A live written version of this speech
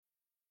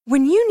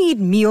When you need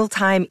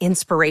mealtime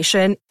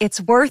inspiration,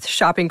 it's worth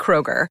shopping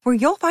Kroger, where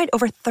you'll find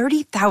over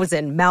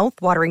 30,000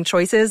 mouth-watering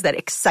choices that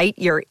excite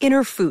your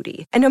inner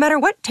foodie. And no matter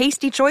what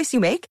tasty choice you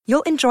make,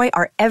 you'll enjoy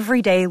our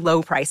everyday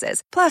low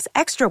prices, plus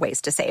extra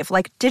ways to save,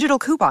 like digital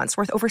coupons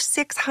worth over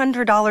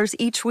 $600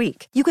 each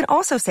week. You can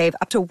also save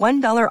up to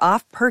 $1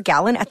 off per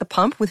gallon at the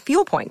pump with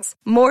fuel points.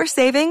 More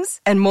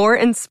savings and more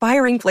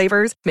inspiring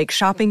flavors make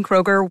shopping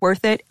Kroger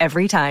worth it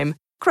every time.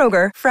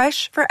 Kroger,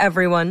 fresh for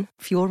everyone.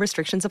 Fuel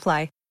restrictions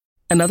apply.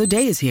 Another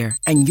day is here,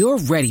 and you're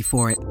ready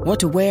for it. What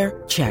to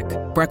wear? Check.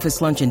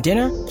 Breakfast, lunch, and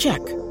dinner? Check.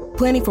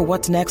 Planning for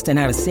what's next and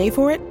how to save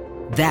for it?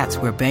 That's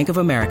where Bank of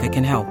America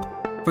can help.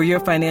 For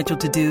your financial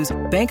to-dos,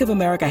 Bank of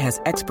America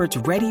has experts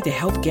ready to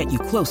help get you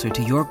closer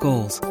to your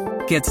goals.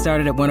 Get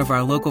started at one of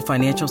our local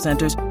financial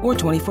centers or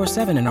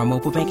 24/7 in our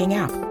mobile banking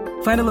app.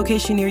 Find a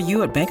location near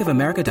you at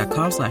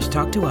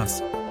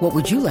bankofamerica.com/talktous. What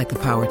would you like the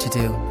power to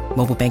do?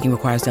 Mobile banking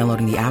requires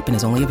downloading the app and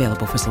is only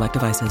available for select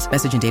devices.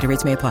 Message and data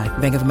rates may apply.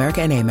 Bank of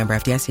America N.A., member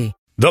FDIC.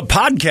 The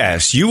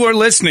podcast you are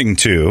listening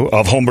to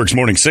of Holmberg's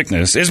Morning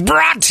Sickness is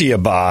brought to you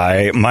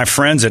by my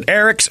friends at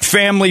Eric's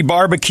Family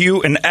Barbecue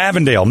in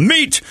Avondale.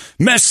 Meet,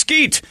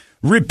 mesquite,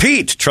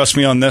 repeat. Trust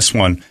me on this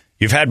one.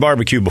 You've had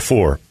barbecue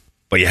before,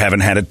 but you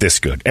haven't had it this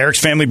good. Eric's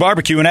Family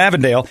Barbecue in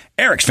Avondale,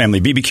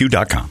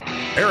 ericsfamilybbq.com.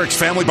 Eric's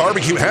Family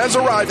Barbecue has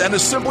arrived and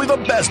is simply the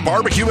best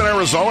barbecue in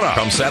Arizona.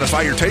 Come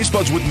satisfy your taste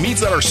buds with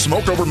meats that are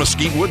smoked over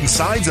mesquite wood and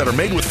sides that are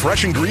made with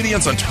fresh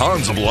ingredients and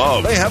tons of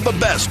love. They have the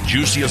best,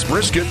 juiciest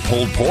brisket,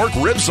 pulled pork,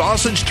 rib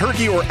sausage,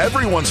 turkey, or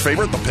everyone's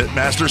favorite, the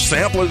Pitmaster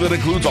Sampler that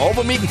includes all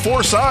the meat in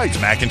 4 sides.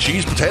 Mac and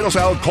cheese, potato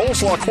salad,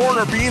 coleslaw, corn,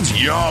 or beans.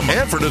 Yum!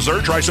 And for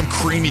dessert, try some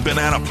creamy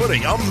banana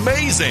pudding.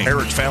 Amazing!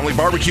 Eric's Family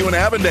Barbecue in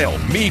Avondale.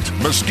 Meat,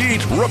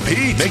 mesquite,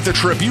 repeat. Make the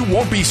trip. You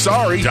won't be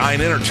sorry.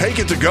 Dine in or take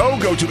it to go.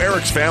 Go to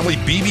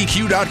ericsfamilybbq.com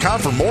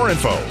for more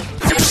info.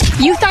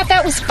 You thought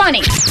that was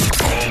funny.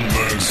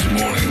 Holmberg's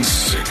Morning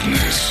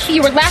Sickness.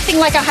 You were laughing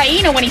like a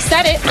hyena when he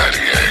said it.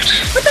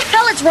 98. What the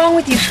hell is wrong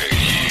with you?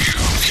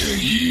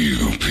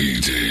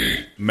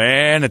 KUPD.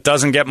 Man, it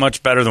doesn't get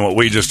much better than what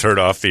we just heard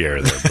off the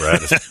air there,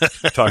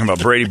 Brett. Talking about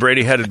Brady.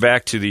 Brady headed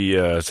back to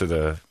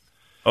the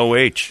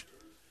OH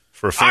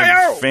for a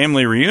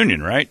family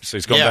reunion, right? So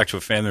he's going back to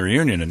a family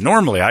reunion. And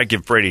normally I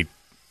give Brady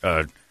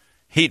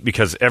heat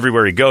because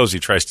everywhere he goes, he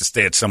tries to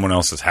stay at someone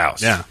else's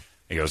house. Yeah.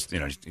 He goes,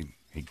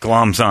 he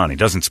gloms on. He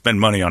doesn't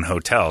spend money on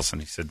hotels.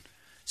 And he said,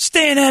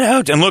 stay in that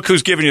hotel. And look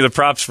who's giving you the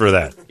props for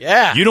that.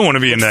 Yeah. You don't want to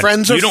be in that.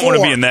 Friends you don't want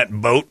to be in that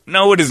boat.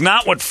 No, it is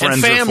not what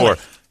friends are for.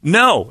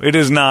 No, it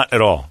is not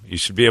at all. You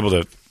should be able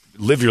to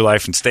live your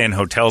life and stay in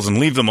hotels and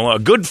leave them alone. A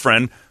good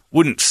friend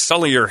wouldn't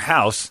sully your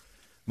house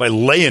by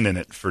laying in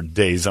it for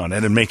days on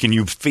end and making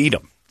you feed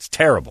them. It's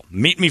terrible.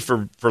 Meet me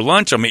for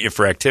lunch. I'll meet you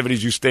for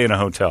activities. You stay in a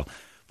hotel.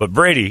 But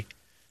Brady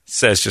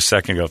says just a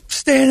second ago,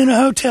 staying in a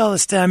hotel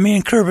this time, me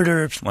and Kerbert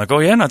Herbs. I'm like, oh,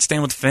 yeah, not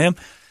staying with the fam?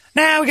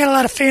 Nah, we got a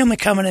lot of family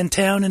coming in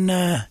town, and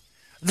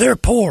they're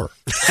poor.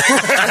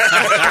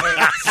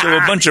 So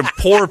a bunch of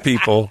poor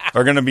people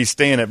are going to be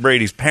staying at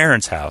Brady's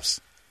parents' house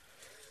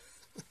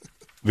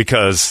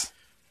because...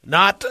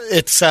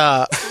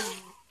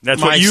 That's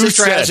my what you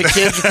sister said. Has a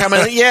kid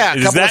coming. Yeah,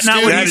 is that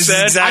not what you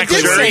said? Exactly. I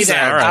did say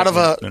that right. out of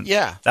a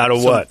Out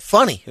of what?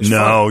 Funny.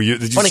 No, funny. you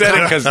said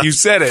it because you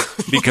said it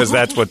because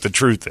that's what the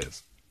truth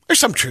is. There's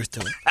some truth to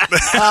it.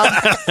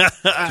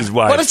 Which is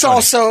why but it's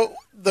also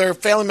their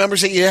family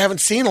members that you haven't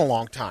seen in a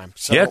long time.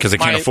 So yeah, because they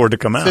can't afford to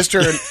come out. Because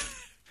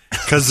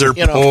they're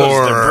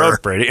poor. They're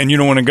broke, Brady. And you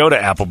don't want to go to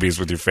Applebee's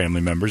with your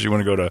family members. You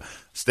want to go to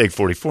Steak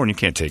 44, and you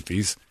can't take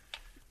these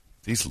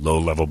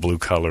low-level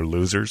blue-collar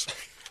losers.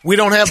 We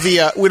don't have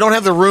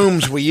the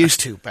rooms we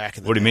used to back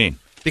in the day. What do you mean?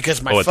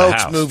 Because my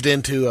folks moved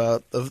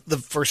into the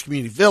First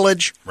Community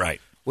Village,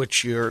 right?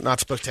 Which you're not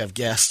supposed to have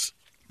guests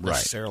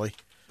necessarily.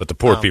 Right. But the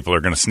poor people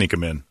are going to sneak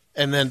them in.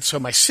 And then, so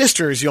my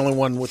sister is the only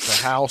one with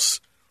the house,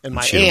 and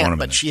my aunt,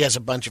 but she has a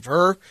bunch of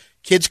her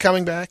kids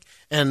coming back.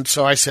 And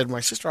so I said to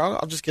my sister,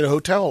 I'll just get a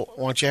hotel.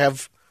 Why don't you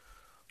have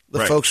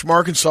the folks from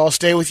Arkansas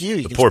stay with you?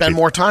 You can spend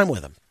more time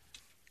with them.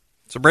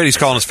 So Brady's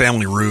calling his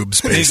family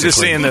Rubes, basically. He's just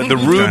saying that the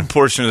Rube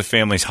portion of the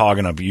family is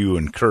hogging up you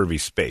and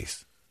Kirby's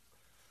space.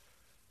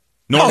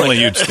 Normally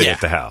you'd stay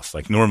at the house.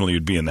 Like normally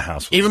you'd be in the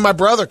house. Even my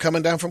brother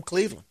coming down from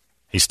Cleveland.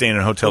 He's staying in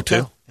a hotel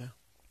too? Yeah.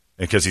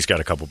 Because he's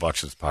got a couple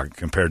bucks in his pocket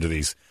compared to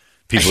these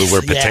people who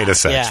wear potato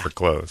sacks for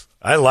clothes.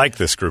 I like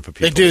this group of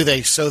people. They do.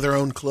 They sew their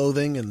own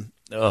clothing. And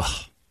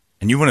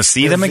And you want to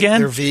see them again?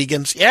 They're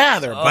vegans. Yeah,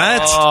 they're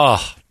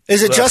what?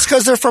 Is it just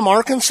because they're from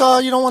Arkansas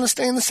you don't want to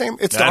stay in the same?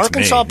 It's the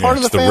Arkansas part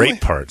of the family? It's the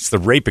rape part. It's the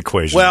rape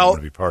equation. Well,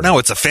 to be part no,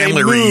 of. it's a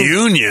family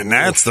reunion.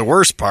 That's the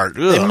worst part.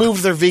 Ugh. They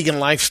moved their vegan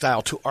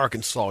lifestyle to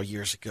Arkansas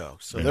years ago.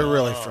 So they're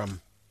really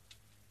from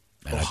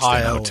Ohio. I'd stay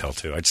in a hotel,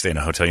 too. I'd stay in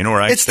a hotel. You know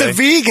where I'd stay? It's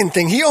the vegan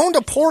thing. He owned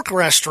a pork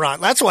restaurant.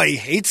 That's why he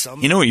hates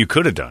them. You know what you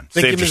could have done?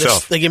 Saved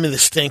yourself. They give me the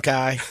stink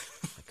eye.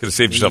 Could have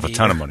saved yourself a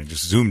ton of money.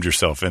 Just zoomed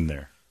yourself in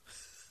there.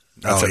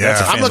 That's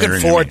I'm looking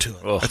forward to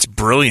it. That's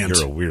brilliant.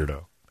 You're a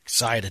weirdo.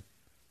 Excited.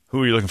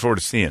 Who are you looking forward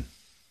to seeing?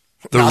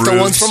 Not the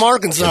ones from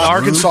Arkansas. The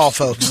Arkansas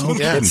folks.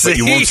 Yeah. But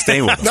you won't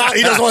stay with them. No,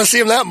 he doesn't want to see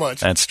them that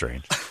much. That's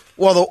strange.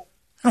 Well,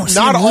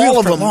 not all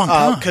of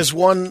them, because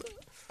one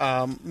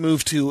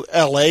moved to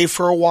L.A.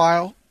 for a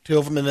while, 2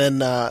 of them, and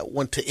then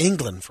went to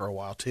England for a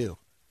while, too.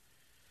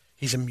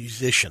 He's a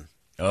musician.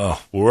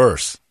 Oh,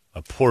 worse.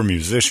 A poor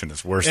musician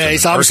is worse than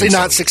he's obviously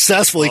Arkansas. not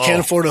successful. He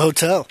can't afford a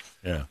hotel.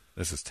 Yeah,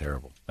 this is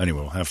terrible.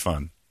 Anyway, we'll have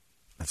fun.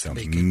 That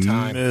sounds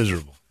time.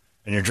 miserable.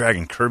 And you're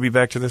dragging Kirby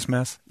back to this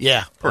mess?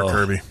 Yeah. Poor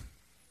Kirby.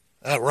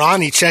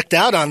 Ronnie checked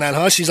out on that,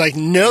 huh? She's like,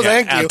 no,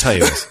 thank you. I'll tell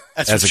you this.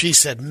 That's what she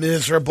said.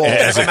 Miserable.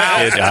 As a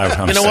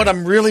kid, you know what?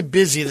 I'm really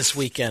busy this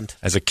weekend.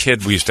 As a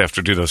kid, we used to have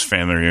to do those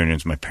family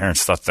reunions. My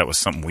parents thought that was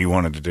something we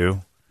wanted to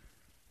do.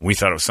 We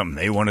thought it was something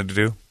they wanted to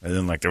do. And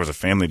then, there was a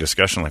family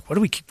discussion, what do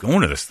we keep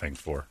going to this thing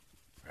for?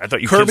 I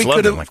thought you Kirby kids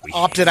loved it. Kirby could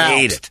have opted out.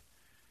 It.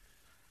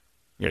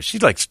 Yeah, she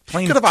likes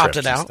plane trips. Could have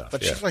opted out, stuff.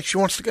 but she's like, she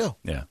wants to go.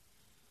 Yeah.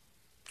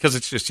 Because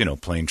it's just,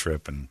 plane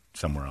trip and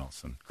somewhere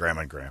else and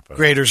grandma and grandpa.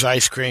 Grader's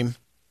ice cream.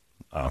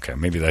 Okay,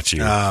 maybe that's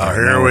you. Oh,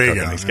 here we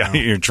go.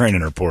 You're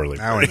training her poorly.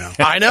 Now we know.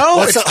 I know.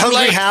 What's the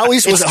Hungry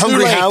Howie's? Was it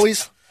Hungry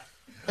Howie's?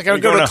 I got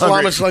to go to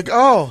Columbus.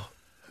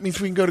 Means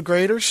we can go to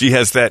Grader's? She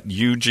has that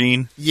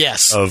Eugene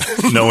yes. of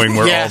knowing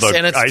where all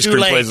the ice cream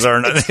places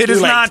are. It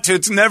is not.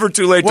 It's never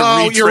too late to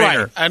retrain you're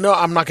her. Right. I know.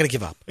 I'm not going to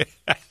give up.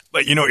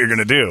 But you know what you're going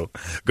to do?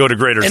 Go to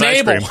Grader's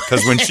Ice Cream.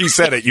 Because when she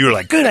said it, you were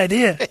like, good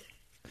idea.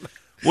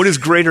 What is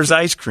Grader's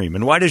Ice Cream?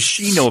 And why does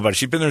she know about it?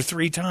 She's been there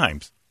 3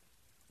 times.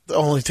 It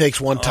only takes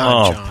one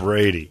time, John.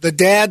 Brady. The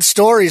dad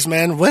stories,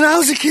 man. When I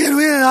was a kid,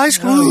 we had ice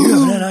cream. You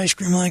haven't had ice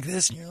cream like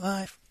this in your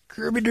life.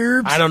 Kirby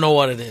Derbs. I don't know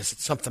what it is.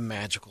 It's something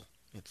magical.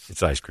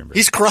 It's ice cream. Baby.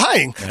 He's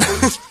crying.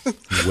 Yeah,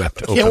 he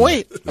wept. Can't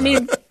wait.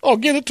 I'll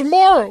get it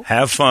tomorrow.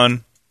 Have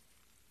fun.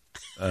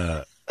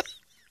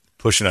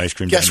 Push an ice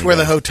cream. Guess where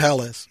the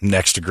hotel is?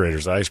 Next to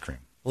Grader's Ice Cream.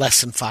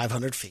 Less than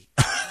 500 feet.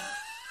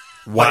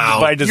 Wow.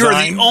 By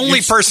design, you're the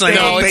only person I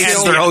know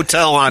bases their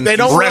hotel on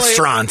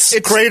restaurants.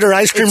 It's Grader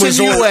Ice Cream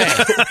Resort.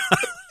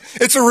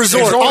 It's a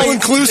resort,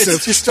 all-inclusive.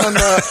 It's just on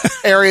the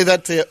area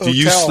that the hotel. Do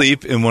you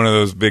sleep in one of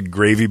those big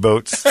gravy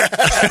boats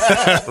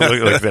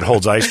that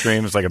holds ice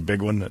cream? It's like a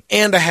big one.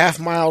 And a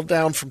half-mile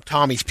down from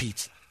Tommy's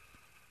Pizza.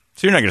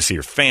 So you're not going to see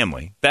your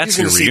family. That's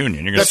your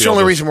reunion. You're that's the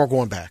only reason we're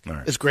going back.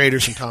 Right. Is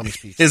Grader's and Tommy's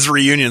Pizza. His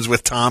reunions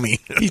with Tommy.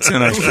 Pizza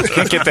and ice cream.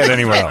 Can't get that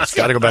anywhere else.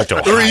 Got to go back to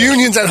Ohio. The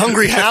reunions at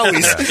Hungry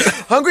Howie's.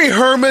 Hungry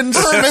Herman's.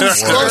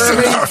 Does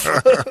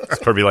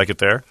Kirby like it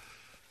there?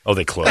 Oh,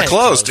 they closed.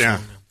 Closed, yeah.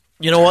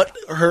 You know what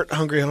hurt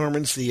Hungry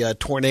Herman's? The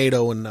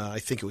tornado in, I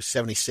think it was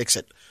 76,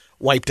 it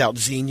wiped out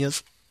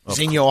Xenia's.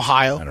 Xenia,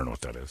 Ohio. I don't know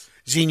what that is.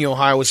 Xenia,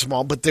 Ohio was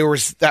small, but the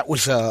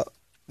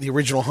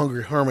original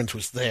Hungry Herman's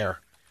was there.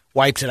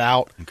 Wiped it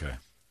out. Okay.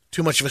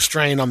 Too much of a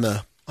strain on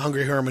the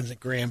Hungry Herman's at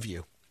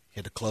Grandview.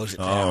 Had to close it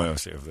down. Oh, I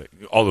see.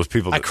 All those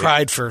people. I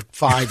cried for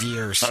 5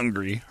 years.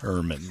 Hungry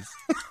Herman's.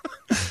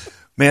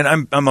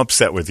 Man, I'm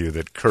upset with you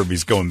that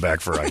Kirby's going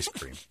back for ice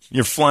cream.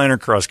 You're flying her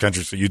cross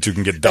country so you two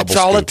can get double. That's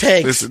all it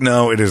takes.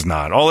 No, it is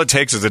not. All it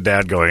takes is a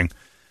dad going,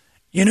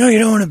 you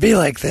don't want to be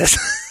like this.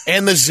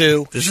 And the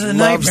zoo. This is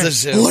loves the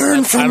zoo.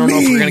 Learn from me. I don't know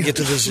if we're going to get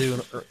to the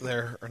zoo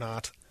there or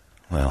not.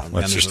 Well,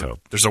 let's just hope.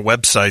 There's a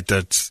website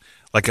that's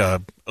like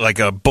a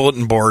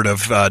bulletin board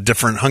of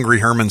different Hungry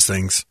Herman's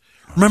things.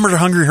 Remember the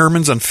Hungry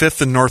Herman's on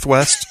 5th and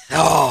Northwest?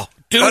 Oh,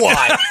 do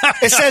I?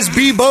 It says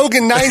B.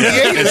 Bogan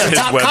 98 is the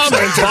top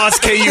comment. Boss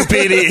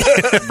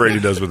KUPD. Brady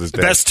does with his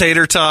dad. Best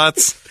tater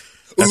tots.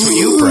 That's what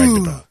you bragged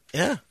about.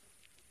 Yeah.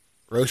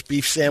 Roast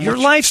beef sandwich. Your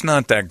life's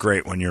not that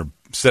great when you're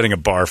setting a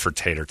bar for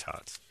tater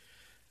tots.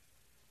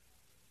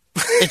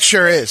 It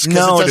sure is.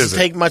 No, it doesn't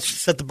take much to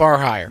set the bar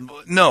higher.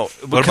 No,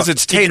 because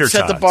it's tater tots.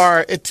 Set the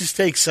bar. It just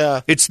takes.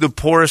 It's the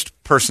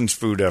poorest person's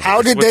food ever.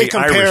 How did they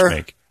compare? Irish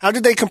make. How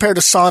did they compare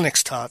to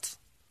Sonic's tots?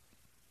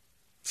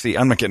 See,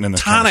 I'm not getting in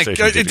this Tonic.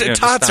 conversation.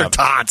 Tots are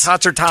tots.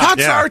 Tots are tots.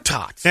 Tots are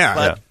tots. Yeah.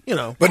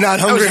 But, But not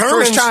Hungry that was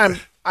Herman's. the first time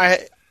I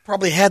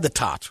probably had the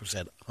tots was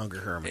at Hungry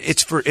Herman's.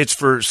 It's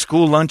for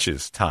school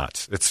lunches,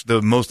 tots. It's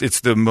the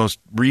most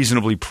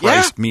reasonably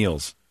priced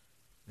meals.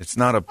 It's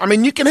not a. I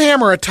mean, you can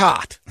hammer a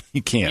tot.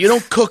 You can't. You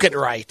don't cook it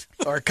right,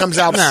 or it comes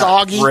out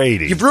soggy.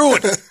 Brady. You brew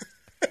it.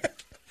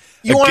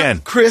 You Again.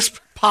 want crisp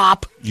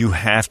pop. You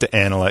have to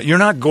analyze. You're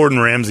not Gordon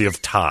Ramsay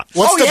of tots.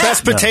 What's the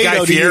best potato Guy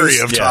to Fieri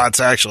use? of tots,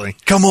 actually.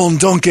 Come on,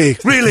 donkey.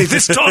 Really,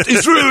 this tot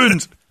is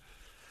ruined.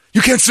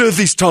 You can't serve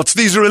these tots.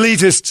 These are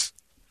elitists.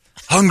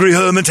 Hungry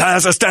Herman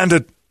has a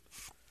standard.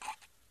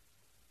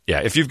 Yeah,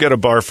 if you've got a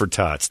bar for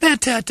tots,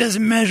 that tot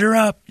doesn't measure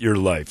up. Your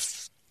life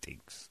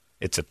stinks.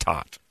 It's a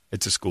tot.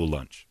 It's a school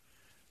lunch.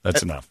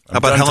 That's enough. How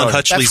about Helen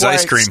Hutchley's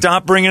ice cream?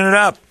 Stop bringing it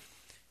up.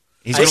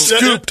 I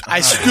scooped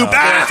there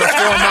for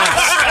 4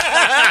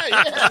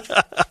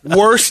 months.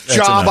 Worst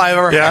job I've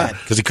ever had.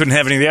 Because he couldn't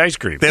have any of the ice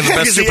cream. They have the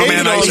best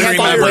Superman ice He had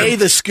cream to ever. weigh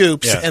the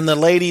scoops, Yeah. and the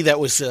lady that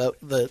was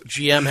the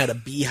GM had a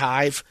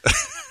beehive.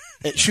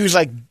 And she was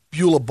like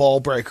Beulah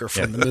Ballbreaker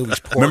from the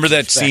movie's Porch. Remember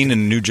that scene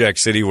in New Jack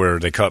City where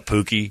they caught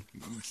Pookie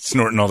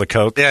snorting all the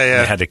coke.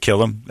 Yeah. They had to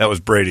kill him. That was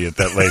Brady at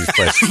that lady's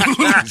place.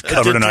 He's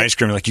covered in ice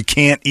cream. Like, you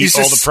can't eat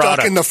all the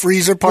product. Stuck in the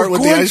freezer part We're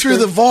with going the ice through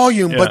cream. the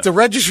volume, but the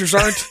registers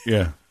aren't.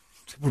 Yeah.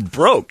 We're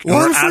broke. One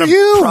We're for out of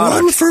you,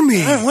 product. one for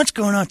me. What's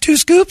going on? 2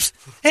 scoops?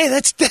 Hey,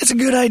 that's a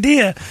good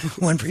idea.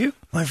 One for you,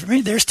 one for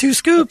me. There's 2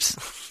 scoops.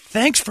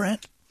 Thanks, friend.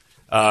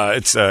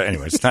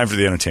 Anyway, it's time for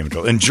the entertainment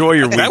drill. Enjoy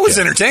your weekend. That was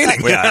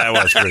entertaining. Yeah, that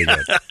was pretty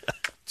good.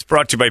 It's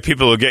brought to you by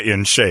people who get you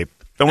in shape.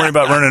 Don't worry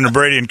about running into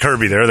Brady and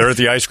Kirby there. They're at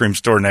the ice cream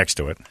store next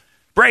to it.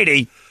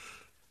 Brady,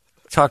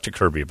 talk to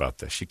Kirby about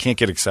this. You can't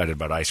get excited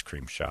about ice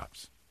cream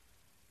shops.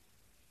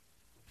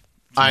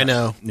 I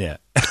know. Yeah.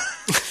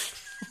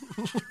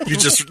 You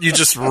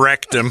just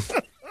wrecked him.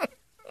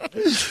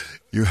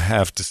 You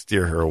have to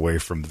steer her away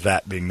from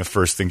that being the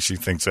first thing she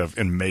thinks of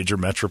in major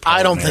metropolitan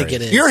I don't think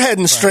areas. it is. You're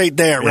heading straight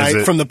there, right,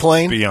 Is it? from the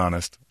plane? Be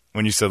honest.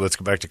 When you said, let's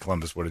go back to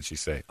Columbus, what did she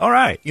say? All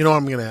right. You know what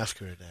I'm going to ask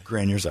her today?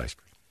 Granier's ice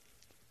cream.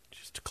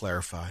 Just to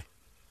clarify.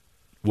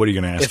 What are you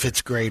going to ask If her?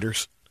 it's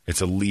Graders.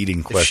 It's a leading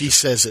If question. she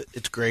says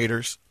it's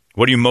Graders.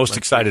 What are you most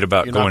excited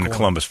about you're not going to going.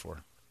 Columbus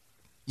for?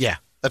 Yeah,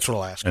 that's what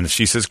I'll ask her. And if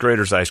she says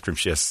Graders ice cream,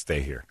 she has to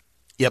stay here.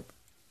 Yep.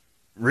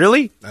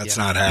 Really? That's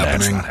not happening.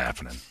 That's not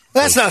happening.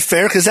 That's not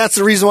fair, because that's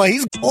the reason why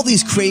he's... All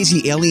these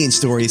crazy alien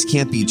stories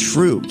can't be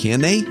true, can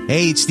they?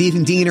 Hey, it's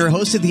Stephen Diener,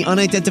 host of the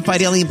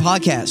Unidentified Alien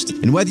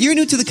Podcast. And whether you're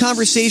new to the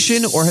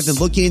conversation or have been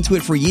looking into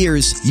it for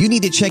years, you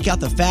need to check out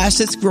the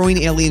fastest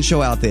growing alien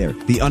show out there,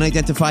 the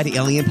Unidentified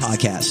Alien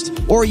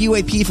Podcast, or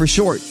UAP for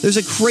short. There's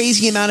a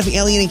crazy amount of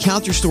alien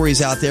encounter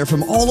stories out there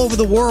from all over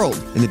the world.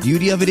 And the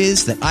beauty of it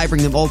is that I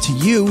bring them all to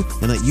you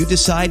and let you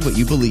decide what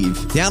you believe.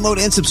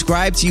 Download and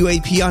subscribe to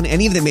UAP on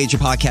any of the major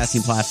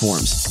podcasting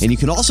platforms. And you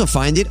can also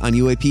find it on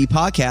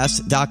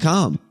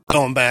UAPpodcast.com.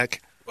 Going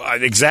back.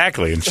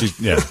 Exactly. And she's,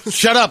 yeah.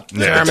 Shut up,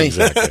 Jeremy.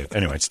 Exactly.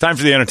 Anyway, it's time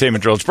for the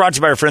entertainment drill. It's brought to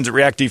you by our friends at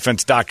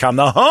ReactDefense.com,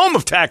 the home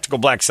of tactical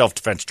black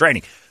self-defense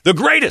training, the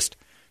greatest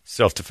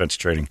self-defense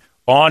training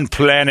on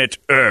planet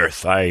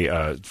Earth.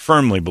 I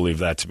firmly believe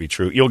that to be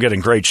true. You'll get in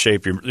great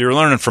shape. You're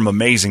learning from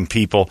amazing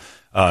people,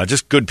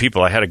 just good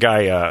people. I had a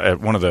guy at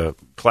one of the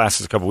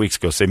classes a couple weeks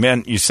ago say,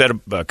 man, you said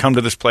come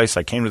to this place.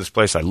 I came to this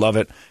place. I love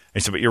it. And he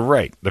said, but you're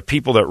right. The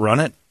people that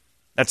run it,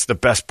 that's the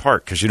best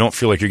part, because you don't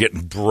feel like you're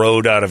getting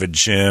broed out of a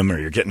gym or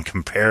you're getting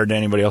compared to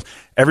anybody else.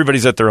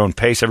 Everybody's at their own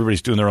pace.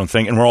 Everybody's doing their own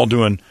thing, and we're all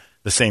doing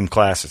the same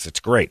classes. It's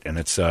great, and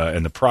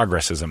and the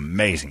progress is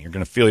amazing. You're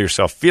going to feel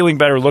yourself feeling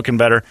better, looking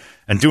better,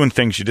 and doing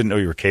things you didn't know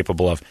you were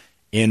capable of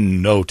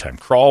in no time.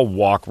 Crawl,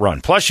 walk, run.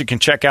 Plus, you can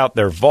check out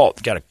their vault.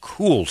 They've got a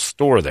cool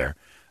store there,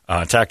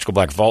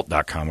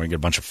 tacticalblackvault.com, where you get a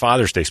bunch of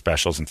Father's Day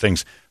specials and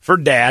things for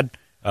Dad.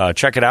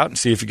 Check it out and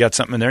see if you got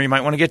something in there you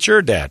might want to get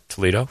your dad,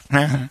 Toledo.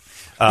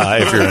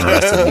 If you're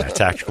interested in that,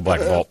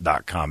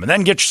 tacticalblackvault.com. And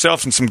then get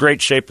yourself in some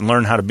great shape and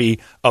learn how to be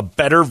a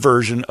better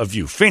version of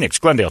you. Phoenix,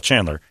 Glendale,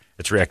 Chandler,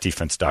 it's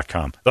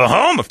reactdefense.com. The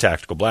home of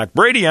Tactical Black,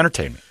 Brady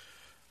Entertainment.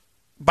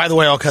 By the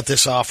way, I'll cut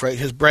this off, right?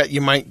 Because, Brett,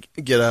 you might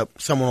get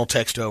someone will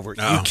text over.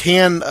 Oh. You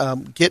can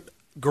get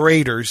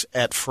Graders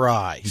at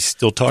Fry's. He's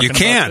still talking You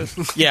can. about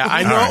this? Yeah,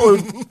 I know.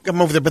 I'm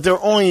over there, but there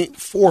are only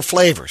 4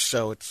 flavors,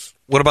 so it's...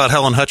 What about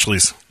Helen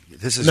Hutchley's?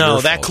 This is No,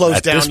 your that fault. closed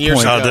At down this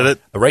years point, ago. Did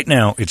it? Right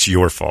now, it's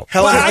your fault.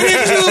 Helen, now.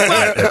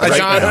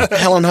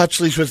 Helen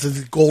Hutchley's was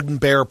the Golden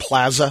Bear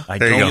Plaza. I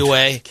There you don't go.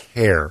 UA.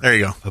 care There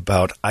you go.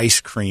 about ice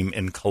cream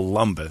in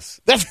Columbus.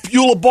 That's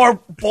Beulah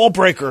Ball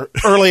Breaker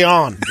early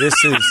on.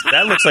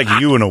 That looks like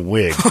you in a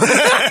wig.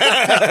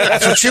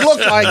 That's what she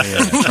looked like.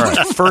 All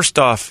right. First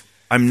off,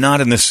 I'm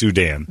not in the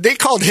Sudan. They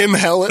called him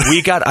Helen.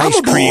 We got I'm ice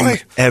a boy. cream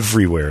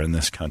everywhere in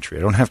this country.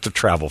 I don't have to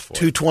travel for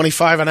it.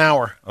 $2.25 an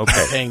hour.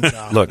 Okay. Paying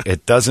job. Look,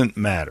 it doesn't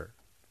matter.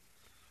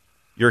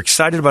 You're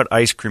excited about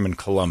ice cream in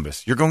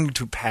Columbus. You're going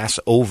to pass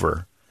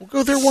over We'll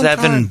go there one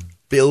 7 time.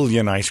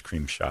 billion ice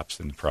cream shops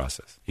in the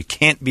process. You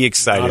can't be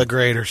excited. Not a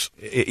Graders.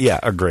 Yeah,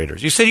 a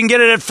Graders. You said you can get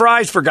it at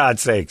Fry's, for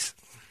God's sakes.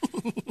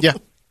 Yeah.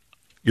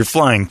 You're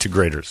flying to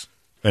Graders.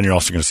 And you're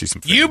also going to see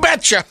some food. You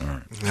betcha.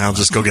 I'll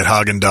just go get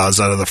Haagen-Dazs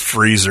out of the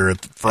freezer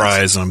at the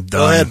Fry's and I'm Go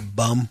done. ahead,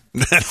 bum.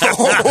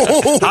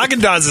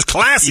 Haagen-Dazs is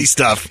classy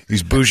stuff.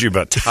 He's bougie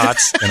about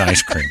tots and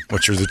ice cream,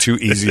 which are the 2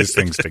 easiest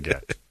things to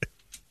get.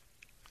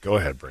 Go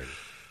ahead, Brady.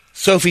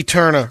 Sophie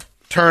Turner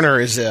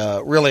is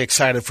really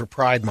excited for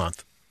Pride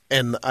Month.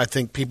 And I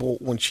think people,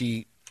 when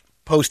she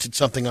posted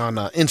something on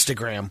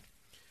Instagram,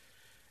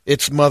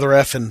 it's Mother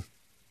Effin'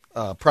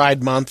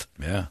 Pride Month.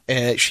 Yeah.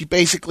 And she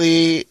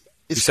basically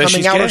is She says coming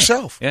she's out gay.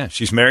 herself. Yeah,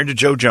 she's married to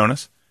Joe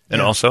Jonas and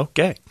Yeah. also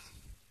gay.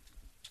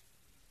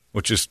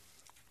 Which is,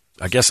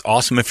 I guess,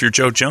 awesome if you're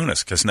Joe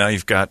Jonas, because now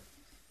you've got...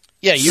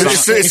 Yeah,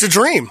 It's a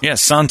dream. Yeah,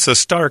 Sansa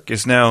Stark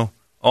is now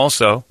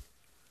also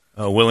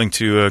willing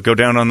to go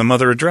down on the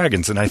Mother of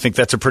Dragons, and I think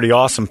that's a pretty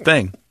awesome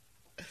thing.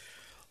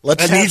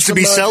 Let's That have needs to some,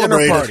 be dinner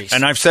celebrated. parties.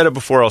 And I've said it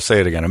before, I'll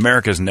say it again.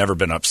 America's never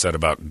been upset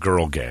about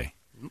girl gay.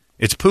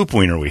 It's poop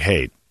wiener we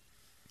hate.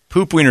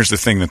 Poop wiener's the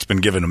thing that's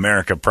been giving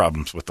America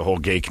problems with the whole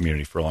gay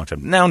community for a long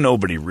time. Now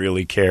nobody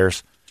really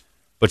cares.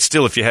 But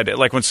still, if you had,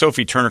 like when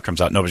Sophie Turner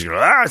comes out, nobody's going,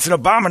 it's an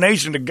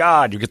abomination to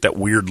God. You get that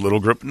weird little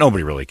group.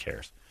 Nobody really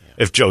cares.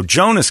 If Joe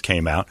Jonas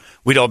came out,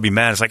 we'd all be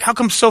mad. It's like, how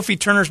come Sophie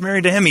Turner's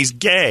married to him? He's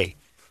gay.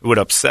 It would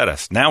upset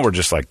us. Now we're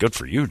just like, good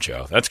for you,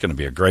 Joe. That's going to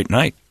be a great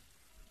night.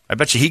 I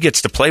bet you he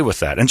gets to play with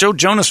that. And Joe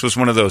Jonas was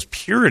one of those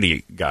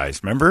purity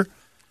guys, remember?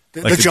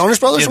 The Jonas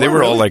Brothers? Yeah, they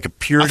were all like a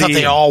purity. I thought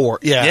they all were.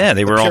 Yeah,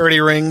 they were all purity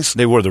rings.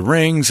 They wore the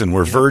rings and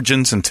were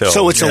virgins until.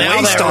 So it's a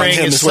waste on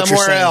him. Is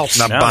somewhere else.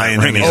 Not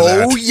buying any of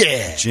that. Oh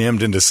yeah,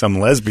 jammed into some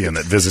lesbian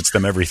that visits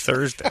them every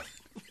Thursday.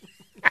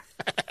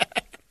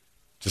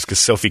 Just because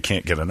Sophie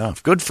can't get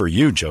enough. Good for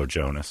you, Joe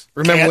Jonas.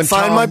 Remember when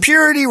find my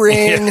purity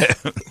ring? Yeah,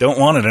 don't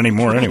want it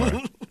anymore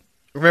anyway.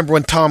 Remember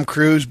when Tom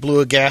Cruise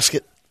blew a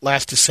gasket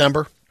last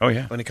December? Oh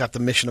yeah, when he got the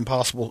Mission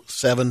Impossible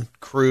 7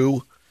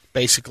 crew.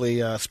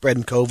 Basically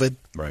spreading COVID.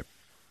 Right.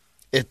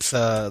 It's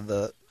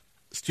the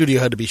studio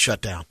had to be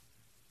shut down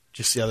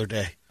just the other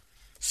day.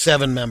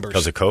 7 members.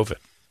 Because of COVID.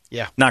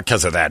 Yeah. Not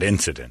because of that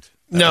incident.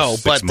 No,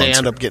 but they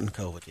end up getting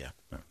COVID, yeah.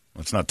 Well,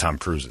 it's not Tom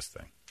Cruise's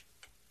thing.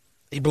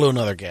 He blew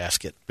another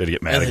gasket. Did he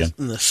get mad again?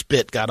 And the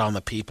spit got on the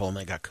people and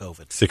they got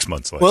COVID. 6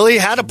 months later. Well, he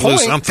had a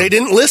point. They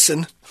didn't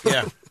listen.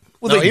 Yeah.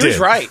 Well, he was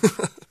right.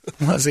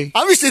 Was he?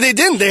 Obviously, they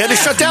didn't. They had to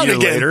shut down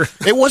again. Later.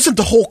 It wasn't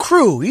the whole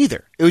crew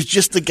either. It was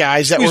just the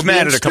guys that were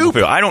mad at a couple stupid.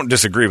 people. I don't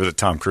disagree with it.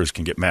 Tom Cruise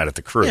can get mad at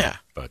the crew. Yeah.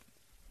 But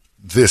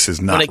this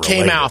is not when it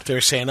related. came out, they were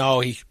saying,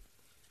 he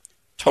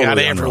totally got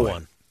everyone.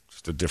 Unrelated.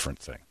 Just a different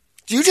thing.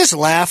 Do you just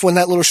laugh when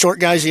that little short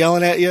guy's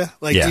yelling at you?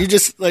 Like, yeah. do you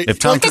just like if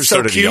Tom like, Cruise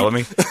started to yell at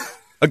me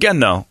again?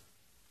 No,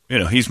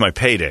 he's my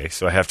payday,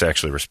 so I have to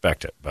actually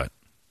respect it. But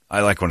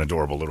I like when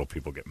adorable little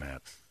people get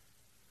mad.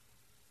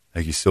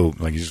 Like you just want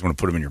to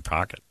put them in your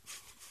pocket.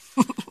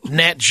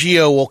 Nat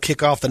Geo will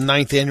kick off the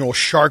 9th annual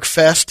Shark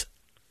Fest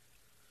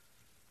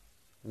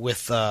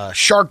with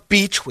Shark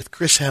Beach with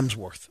Chris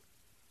Hemsworth,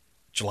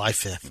 July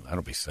 5th.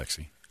 That'll be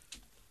sexy.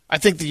 I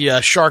think the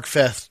Shark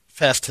Fest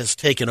has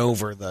taken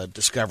over the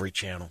Discovery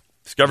Channel.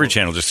 Discovery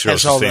Channel just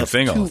shows the same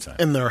thing all the time.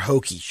 In their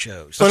hokey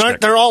shows.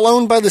 But they're all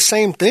owned by the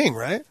same thing,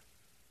 right?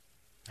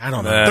 I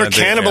don't know. They're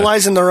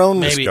cannibalizing their own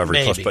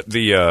Discovery Plus. But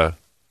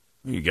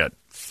you got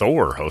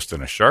Thor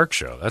hosting a shark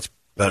show. That's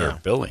better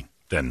billing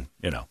than,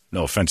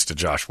 no offense to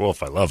Josh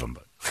Wolf. I love him,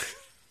 but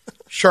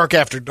Shark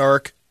After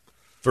Dark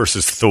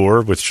versus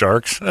Thor with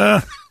sharks.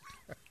 I'm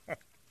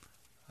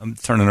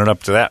turning it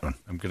up to that one.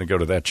 I'm going to go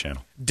to that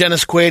channel.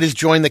 Dennis Quaid has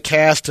joined the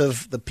cast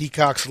of the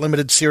Peacock's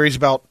limited series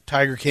about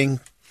Tiger King,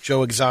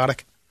 Joe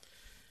Exotic.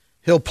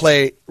 He'll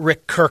play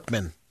Rick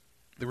Kirkman,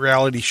 the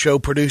reality show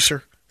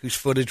producer whose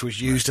footage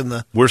was used in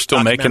the We're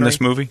still making this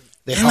movie?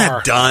 Isn't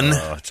that done?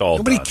 It's all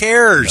Nobody done.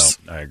 cares.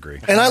 No, I agree.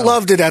 And I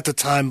loved it at the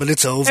time, but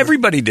it's over.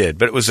 Everybody did,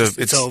 but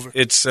it's over.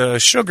 It's a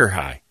sugar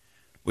high.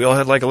 We all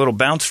had like a little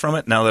bounce from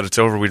it. Now that it's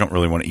over, we don't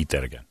really want to eat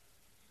that again.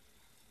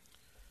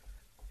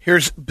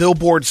 Here's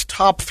Billboard's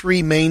top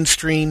 3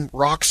 mainstream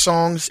rock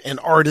songs and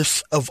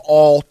artists of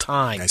all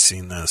time. I've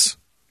seen this.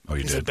 Oh,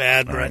 you Is did? it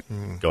bad? All right.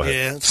 Go ahead.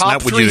 Yeah, top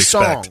not what 3 you'd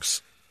expect.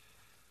 songs.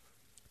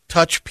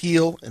 Touch,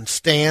 Peel, and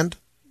Stand.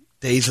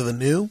 Days of the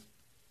New.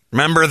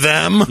 Remember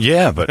them?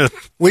 Yeah, but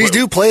we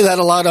do play that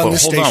a lot on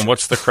this hold station. on.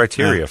 What's the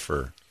criteria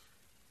for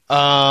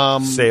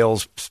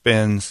sales,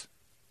 spins?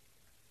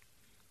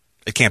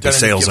 It can't be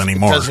sales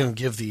anymore. It doesn't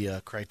give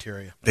the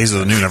criteria. Days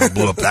of the New never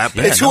blew up that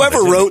bad. It's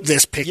whoever wrote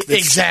this picked this.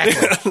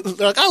 Exactly.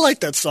 They're like, I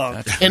like that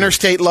song.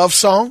 Interstate Love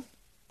Song,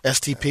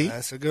 STP.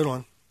 That's a good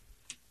one.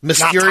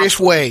 Mysterious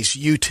Ways,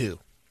 U2.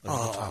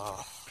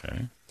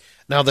 Okay.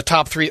 Now the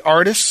top 3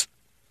 artists.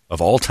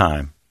 Of all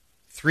time.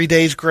 3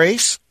 Days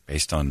Grace.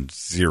 Based on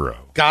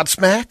 0.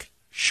 Godsmack,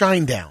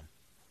 Shinedown.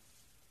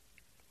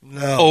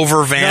 No.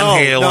 Over Van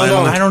Halen.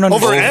 No. I don't know.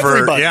 Over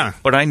everybody. Yeah.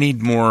 But I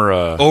need more.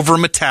 Over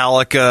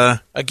Metallica.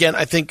 Again,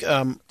 I think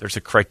there's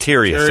a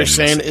criteria they're thing.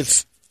 saying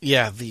it's,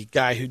 the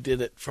guy who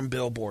did it from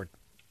Billboard.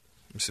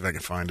 Let me see if I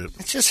can find it.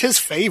 It's just his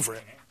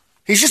favorite.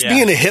 He's just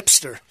being a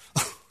hipster.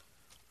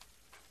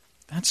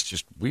 That's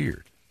just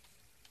weird.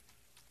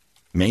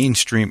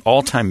 Mainstream,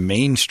 all-time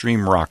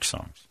mainstream rock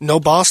songs.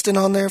 No Boston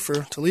on there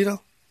for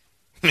Toledo?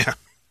 Yeah.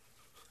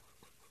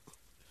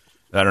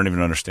 I don't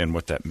even understand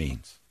what that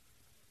means.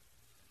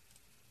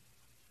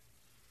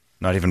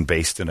 Not even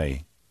based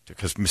in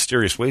because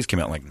Mysterious Ways came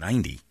out in like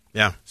 90.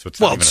 Yeah. So it's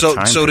not even a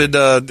time so period.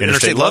 did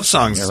Interstate Love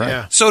Songs. Yeah, right.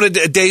 Yeah. So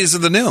did Days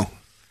of the New.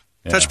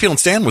 Yeah. Touch, Peel, and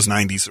Stand was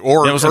 90s.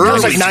 Or it was It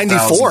was like early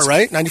 94, 2000s.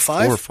 right?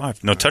 95? 4 or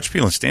 5. No, Touch,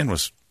 Peel, and Stand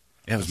was,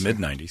 it was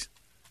mid-90s.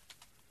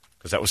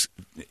 Because that was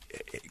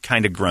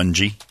kind of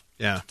grungy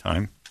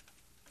time.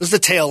 It was the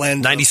tail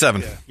end.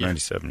 97.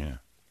 97, yeah.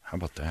 How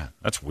about that?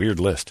 That's a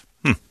weird list.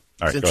 All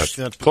right, go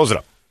interesting. ahead. Close it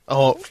up.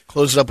 Oh,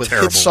 close it up with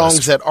Terrible hit songs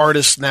list. that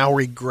artists now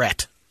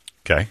regret.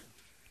 Okay.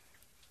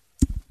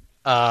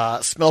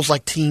 Smells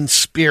Like Teen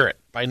Spirit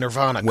by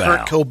Nirvana. Wow.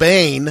 Kurt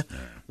Cobain,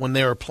 when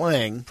they were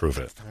playing, Prove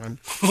it.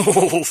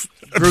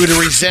 grew to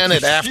resent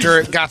it after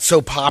it got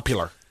so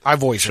popular.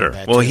 I've always heard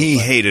that. Well, too, he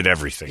but hated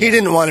everything. He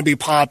didn't want to be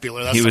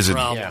popular. That's He was the a-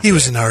 problem. Yeah. He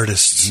was an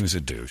artist. He was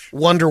a douche.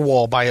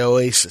 Wonderwall by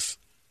Oasis.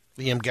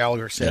 Liam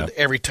Gallagher said, Yeah.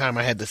 every time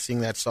I had to sing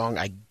that song,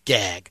 I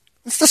gag.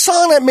 It's the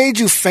song that made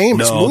you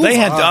famous. No, Move they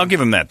had. on. I'll give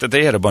them that. That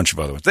they had a bunch of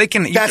other ones. They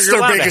can. That's you're their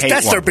allowed to biggest. hate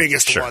That's one their of them.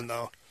 biggest Sure. one,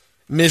 though.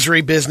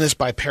 Misery Business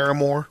by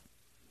Paramore.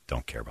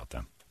 Don't care about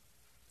them.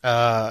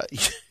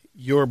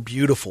 You're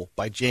Beautiful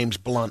by James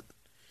Blunt.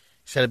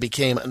 He said it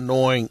became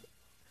annoying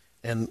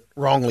and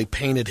wrongly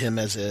painted him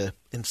as a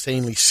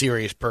insanely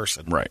serious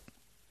person. Right.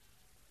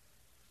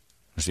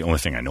 That's the only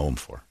thing I know him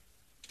for.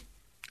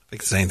 I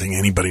think it's the same thing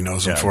anybody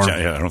knows him for.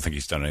 Yeah, I don't think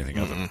he's done anything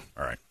other.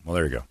 All right. Well,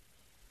 there you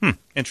go.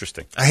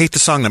 Interesting. I hate the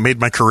song that made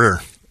my career.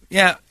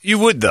 Yeah, you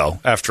would, though,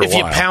 after a while.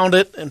 If you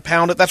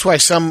pound it, that's why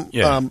some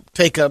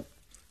take a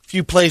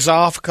few plays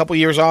off, a couple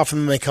years off,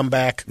 and then they come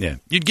back. Yeah.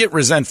 You'd get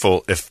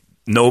resentful if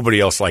nobody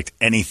else liked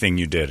anything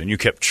you did, and you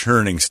kept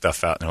churning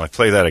stuff out, and they're like,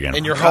 play that again.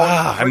 And your whole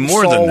I'm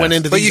more than went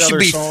into But these you should other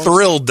be songs.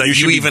 thrilled that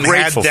you be even had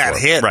grateful that for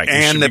it. hit, Right, you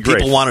and should that be people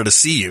grateful. wanted to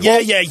see you.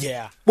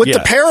 Yeah. With the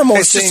Paramore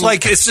It's thing,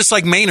 just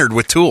like Maynard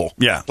with Tool.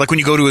 Yeah. Like when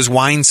you go to his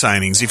wine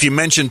signings, if you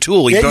mention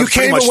Tool, he you pretty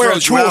can't much even wear a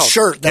throws you Tool out.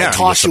 shirt. They'll Yeah.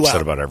 toss He you gets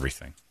upset out. about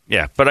everything.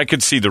 Yeah, but I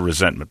could see the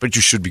resentment. But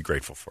you should be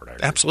grateful for it.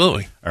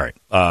 Absolutely. All right.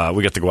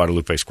 We got the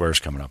Guadalupe Squares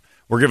coming up.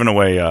 We're giving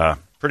away a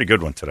pretty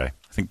good one today.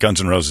 I think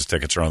Guns N' Roses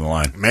tickets are on the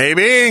line.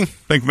 Maybe. I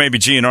think maybe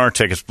GNR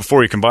tickets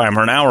before you can buy them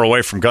are an hour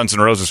away from Guns N'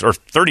 Roses, or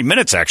 30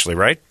 minutes actually,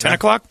 right? 10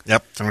 o'clock?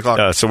 Yep, 10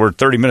 o'clock. So we're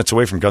 30 minutes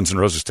away from Guns N'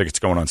 Roses tickets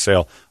going on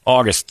sale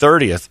August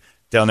 30th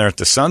down there at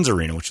the Suns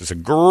Arena, which is a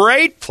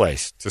great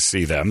place to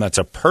see them. That's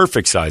a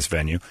perfect size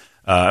venue.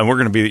 And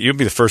you'll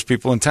be the first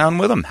people in town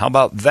with them. How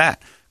about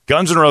that?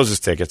 Guns N' Roses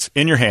tickets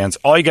in your hands.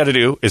 All you got to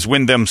do is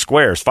win them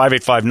squares.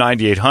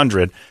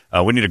 585-9800.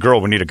 We need a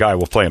girl. We need a guy.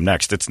 We'll play them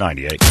next. It's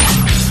 98.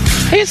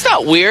 Hey, it's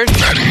not weird.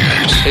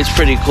 It's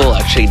pretty cool,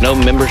 actually. No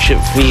membership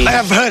fee. I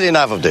have heard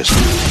enough of this.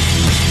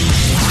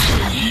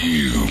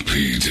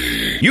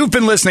 UPD. You've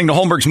been listening to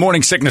Holmberg's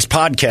Morning Sickness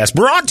Podcast,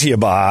 brought to you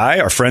by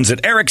our friends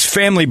at Eric's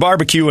Family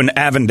Barbecue in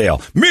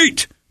Avondale.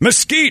 Meet,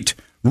 mesquite,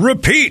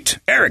 repeat.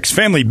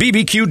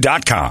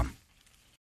 Eric'sFamilyBBQ.com.